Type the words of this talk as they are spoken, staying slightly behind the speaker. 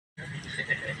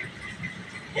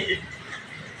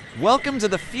Welcome to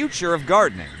the future of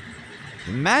gardening.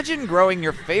 Imagine growing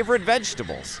your favorite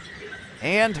vegetables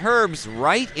and herbs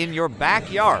right in your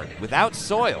backyard without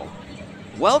soil.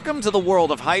 Welcome to the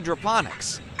world of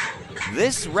hydroponics.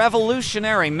 This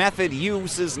revolutionary method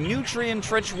uses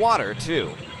nutrient-rich water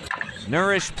to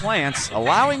nourish plants,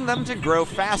 allowing them to grow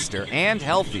faster and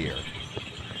healthier.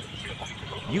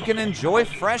 You can enjoy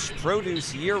fresh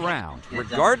produce year-round,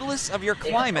 regardless of your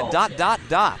climate.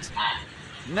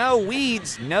 No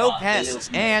weeds, no pests,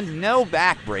 and no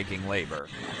back-breaking labor.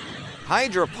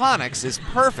 Hydroponics is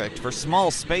perfect for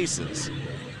small spaces.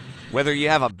 Whether you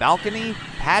have a balcony,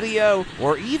 patio,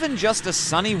 or even just a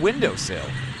sunny windowsill,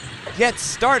 get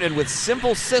started with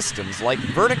simple systems like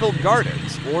vertical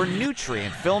gardens or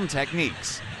nutrient film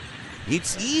techniques.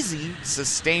 It's easy,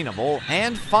 sustainable,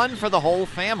 and fun for the whole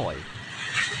family.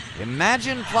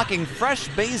 Imagine plucking fresh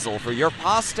basil for your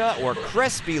pasta or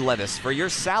crispy lettuce for your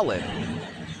salad.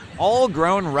 All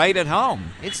grown right at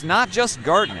home. It's not just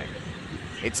gardening.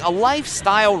 It's a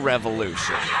lifestyle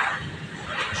revolution.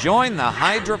 Join the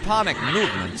hydroponic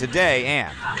movement today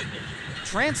and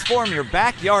transform your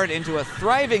backyard into a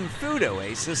thriving food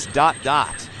oasis.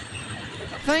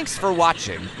 Thanks for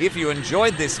watching. If you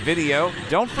enjoyed this video,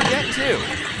 don't forget to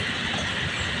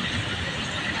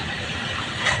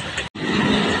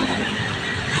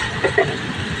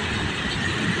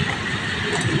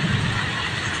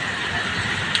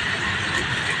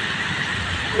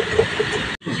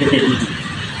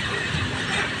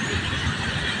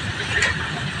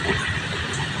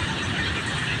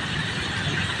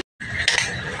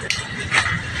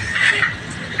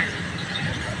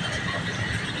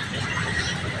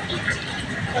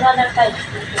Wala na tayo.